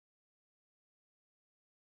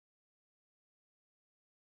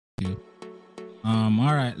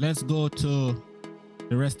All right, let's go to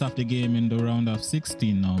the rest of the game in the round of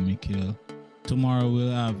 16 now, Mikhail. Tomorrow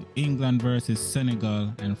we'll have England versus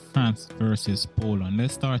Senegal and France versus Poland.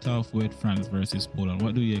 Let's start off with France versus Poland.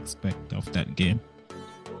 What do you expect of that game?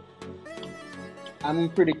 I'm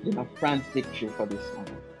predicting a France victory for this one.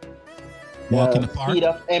 Walk in the park? Speed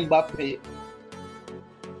of Mbappe.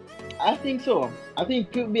 I think so. I think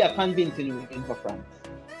it could be a convincing win for France.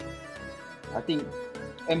 I think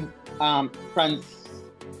France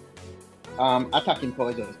attacking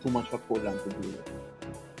power is just too much for Poland to do it.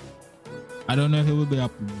 I don't know if it will be a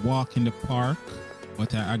walk in the park,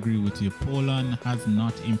 but I agree with you. Poland has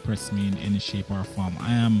not impressed me in any shape or form.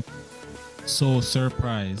 I am so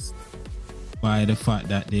surprised by the fact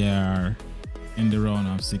that they are in the round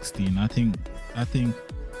of 16. I think a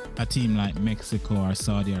team like Mexico or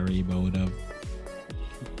Saudi Arabia would have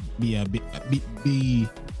be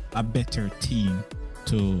a better team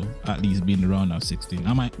to at least be in the round of 16.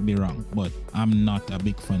 I might be wrong, but I'm not a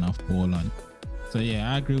big fan of Poland. So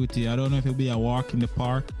yeah, I agree with you. I don't know if it'll be a walk in the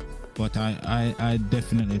park, but I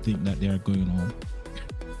definitely think that they're going home.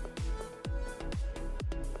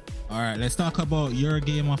 All right, let's talk about your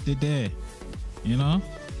game of the day. You know?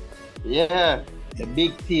 Yeah, the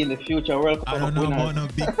big team, the future World Cup. I don't know about no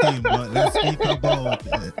big team, but let's speak about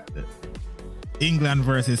England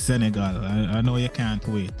versus Senegal. I know you can't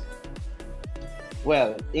wait.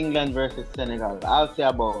 Well, England versus Senegal. I'll say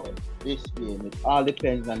about this game. It all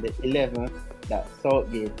depends on the 11 that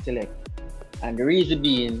Southgate select. And the reason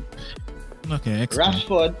being, okay, explain.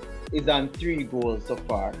 Rashford is on 3 goals so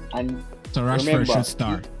far. And so Rashford should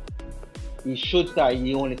start. He should start.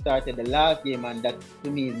 He only started the last game, and that to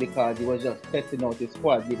me is because he was just testing out his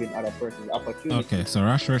squad, giving other persons opportunity. Okay, so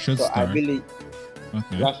Rashford should start. I believe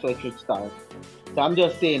Rashford should start. So I'm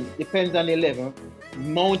just saying, depends on the 11.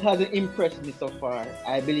 Mount hasn't impressed me so far.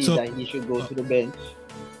 I believe that he should go to the bench.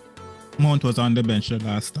 Mount was on the bench the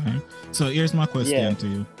last time. So here's my question to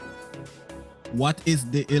you. What is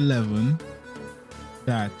the 11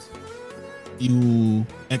 that you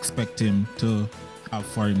expect him to have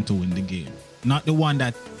for him to win the game? Not the one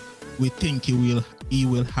that we think he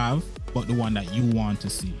will have, but the one that you want to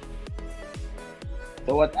see.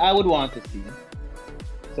 So what I would want to see,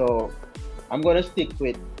 so I'm going to stick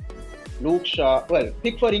with Luke Shaw,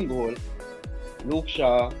 Pickford in goal, Luke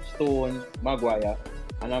Shaw, Stones, Maguire,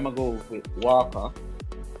 and I'm going to go with Walker.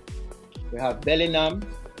 We have Bellingham,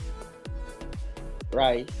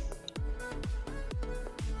 Rice.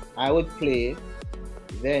 I would play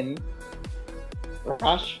then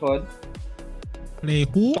Rashford. Play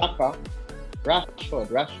who? Saka.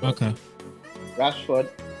 Rashford. Okay. Rashford,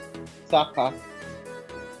 Saka,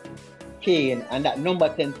 Kane, and that number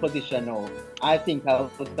 10 position now. I think I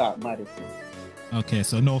will start Madison. Okay,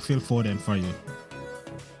 so no Phil Foden for you.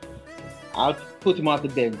 I'll put him off the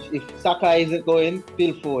bench. If Saka isn't going,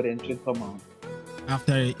 Phil Foden should come on.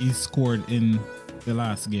 After he scored in the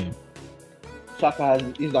last game. Saka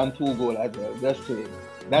is on 2 goals as well. Just saying.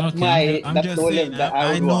 That's okay, I'm just saying that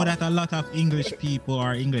I know that a lot of English people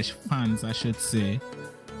or English fans, I should say,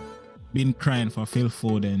 been crying for Phil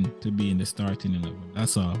Foden to be in the starting 11.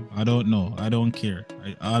 That's all. I don't know. I don't care.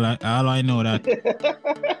 All I know that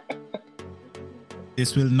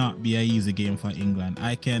this will not be an easy game for England.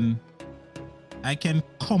 I can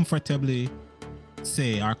comfortably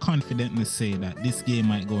say or confidently say that this game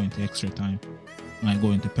might go into extra time, might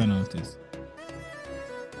go into penalties.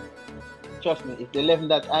 Trust me, if the 11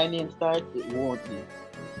 that I name start, it won't be.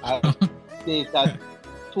 I say that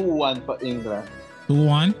 2-1 for England.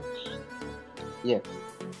 2-1? Yes.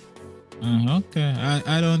 Okay.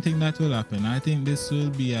 I don't think that will happen. I think this will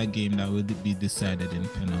be a game that will be decided in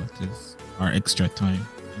penalties or extra time.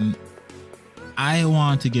 And I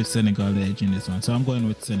want to give Senegal the edge in this one. So I'm going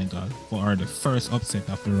with Senegal for the first upset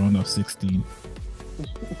of the round of 16.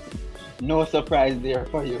 No surprise there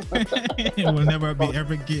for you. It will never be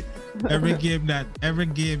every game that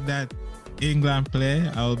England play,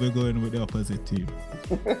 I will be going with the opposite team.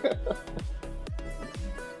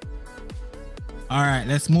 All right,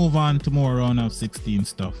 let's move on to more round of 16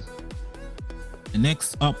 stuff.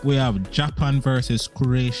 Next up, we have Japan versus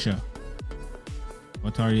Croatia.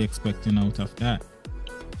 What are you expecting out of that?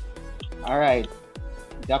 All right,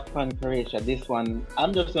 Japan, Croatia. This one,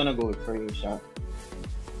 I'm just gonna go with Croatia.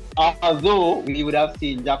 Although we would have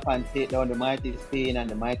seen Japan take down the mighty Spain and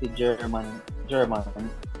the mighty Germany. Germany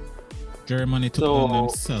took down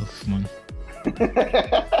themselves, man.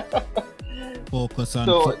 Focus on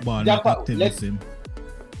football, not activism.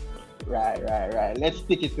 Right. Let's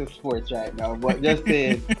stick it to sports right now. But just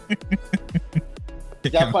saying,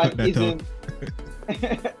 Japan isn't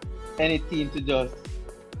any team to just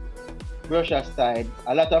Russia's side,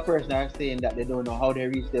 a lot of persons are saying that they don't know how they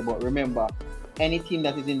reach there. But remember, any team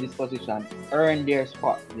that is in this position earn their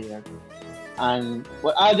spot there. And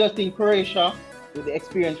but I just think Croatia, with the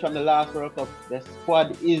experience from the last World Cup, the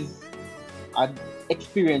squad is an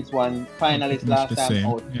experienced one, finalist last time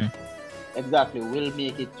out. Yeah. Exactly, will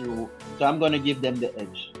make it through. So I'm gonna give them the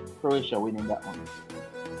edge. Croatia winning that one.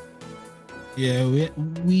 Yeah,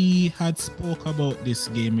 we had spoke about this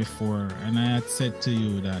game before, and I had said to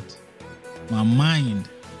you that my mind,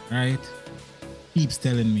 right, keeps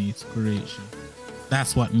telling me it's Croatia.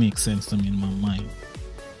 That's what makes sense to me in my mind.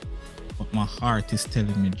 But my heart is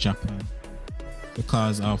telling me Japan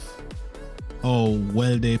because of how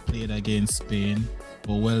well they played against Spain,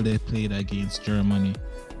 how well they played against Germany.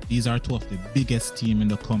 These are two of the biggest teams in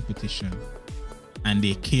the competition, and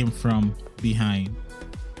they came from behind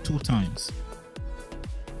 2 times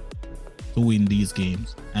to win these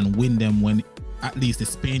games and win them when, at least the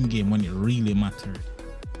Spain game, when it really mattered.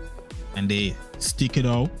 And they stick it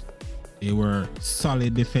out. They were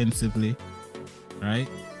solid defensively, right?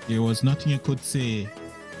 There was nothing you could say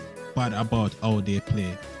bad about how they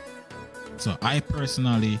played. So I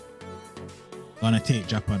personally gonna take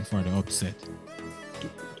Japan for the upset.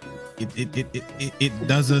 It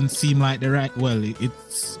doesn't seem like the right. Well,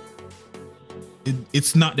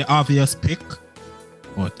 it's not the obvious pick,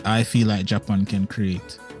 but I feel like Japan can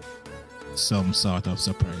create some sort of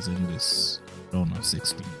surprise in this round of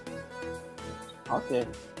 16. Okay.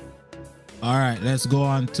 All right, let's go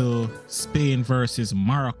on to Spain versus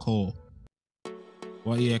Morocco.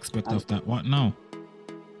 What do you expect of that? What now?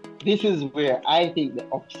 This is where I think the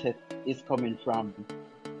upset is coming from.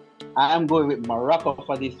 I'm going with Morocco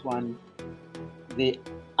for this one. The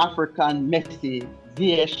African Messi,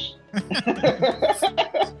 Ziyech,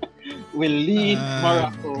 will lead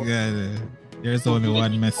Morocco. Yeah, there's only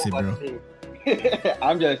one Messi, bro.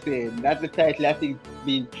 I'm just saying, that's the title I think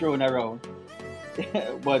being thrown around.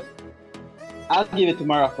 But I'll give it to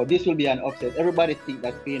Morocco. This will be an upset. Everybody think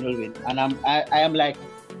that Spain will win, and I am like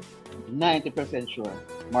 90% sure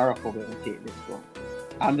Morocco will take this one.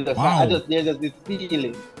 There's just this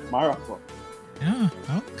feeling, Morocco. Yeah,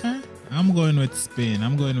 okay. I'm going with Spain.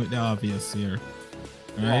 I'm going with the obvious here.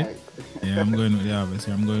 Right? Yeah, I'm going with the obvious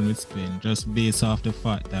here. I'm going with Spain. Just based off the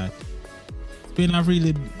fact that Spain have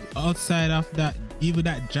really, outside of that, even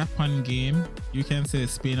that Japan game, you can say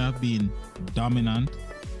Spain have been dominant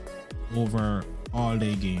over all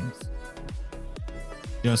their games.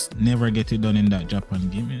 Just never get it done in that Japan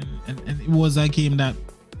game. And it was a game that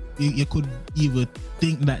you could even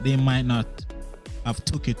think that they might not have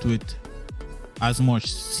took it with as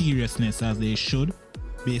much seriousness as they should,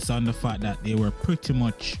 based on the fact that they were pretty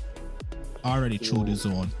much already through the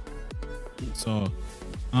zone. So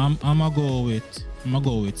I'm gonna go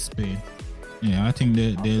with Spain. Yeah, I think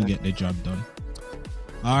they'll get the job done.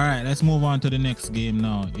 All right, let's move on to the next game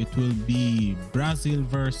now. It will be Brazil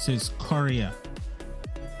versus Korea.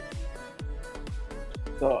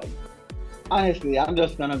 So honestly, I'm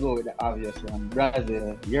just gonna go with the obvious one.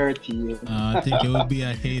 Brazil, your team. I think you will be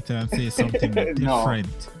a hater and say something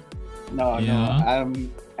different. No. I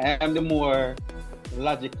am the more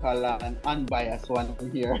logical and unbiased one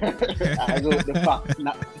here. I go with the facts,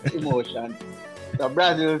 not emotion. So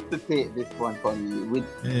Brazil to take this one for me.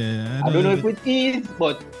 I don't know if it is,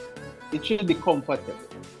 but it should be comfortable.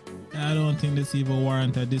 I don't think this even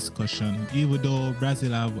warrant a discussion, even though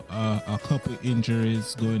Brazil have a couple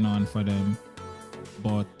injuries going on for them.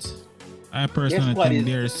 But I personally think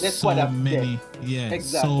there's so many,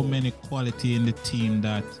 so many quality in the team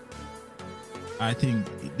that I think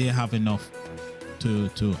they have enough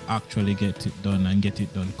to actually get it done and get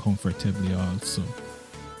it done comfortably also.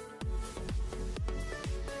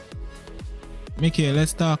 Mickey,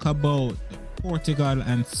 let's talk about the Portugal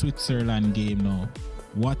and Switzerland game now.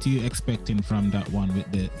 What are you expecting from that one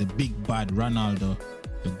with the big bad Ronaldo,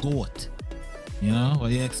 the GOAT? You know, what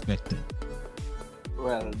are you expecting?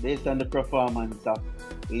 Well, based on the performance of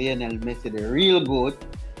Lionel Messi, the real GOAT,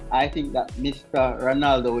 I think that Mr.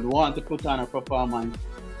 Ronaldo would want to put on a performance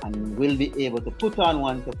and will be able to put on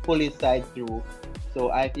one to pull his side through. So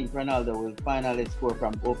I think Ronaldo will finally score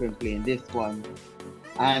from open play in this one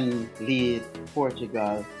and lead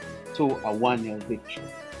Portugal to a 1-0 victory.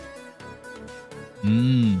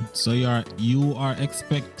 So you are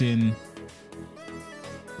expecting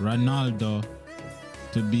Ronaldo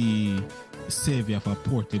to be the savior for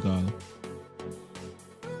Portugal.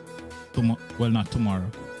 Well, not tomorrow,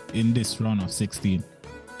 in this round of 16.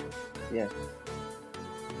 Yes.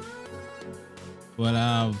 Well,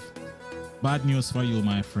 I have bad news for you,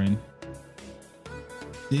 my friend.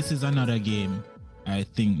 This is another game I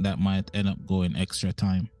think that might end up going extra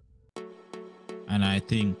time. And I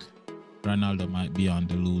think Ronaldo might be on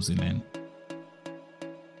the losing end.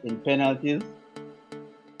 In penalties?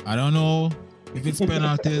 I don't know if it's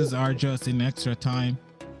penalties or just in extra time,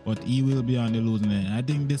 but he will be on the losing end. I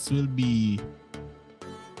think this will be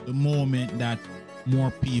the moment that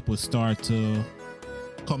more people start to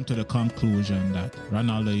come to the conclusion that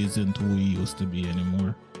Ronaldo isn't who he used to be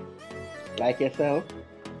anymore. Like yourself?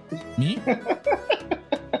 Me?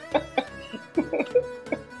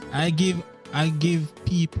 I give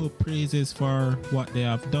people praises for what they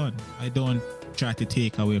have done. I don't try to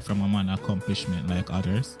take away from a man's accomplishment like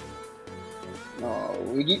others. No,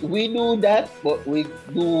 we do that, but we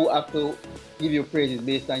do have to give you praises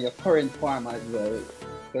based on your current form as well.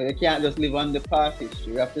 So you can't just live on the past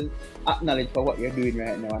history. You have to acknowledge for what you're doing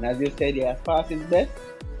right now. And as you said, yes, past is best,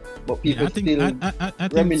 but people still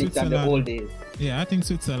reminisce on the old days. Yeah, I think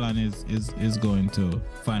Switzerland is going to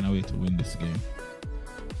find a way to win this game.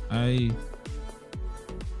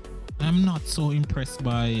 I'm not so impressed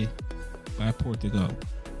by Portugal.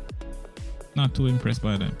 Not too impressed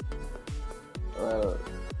by them. Well,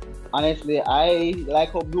 honestly, I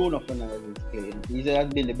like how Bruno Fernandes is playing. He has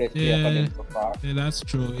been the best player for them so far. Yeah, that's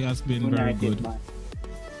true. He has been very good. Man.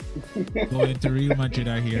 Going to Real Madrid,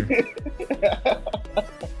 I hear.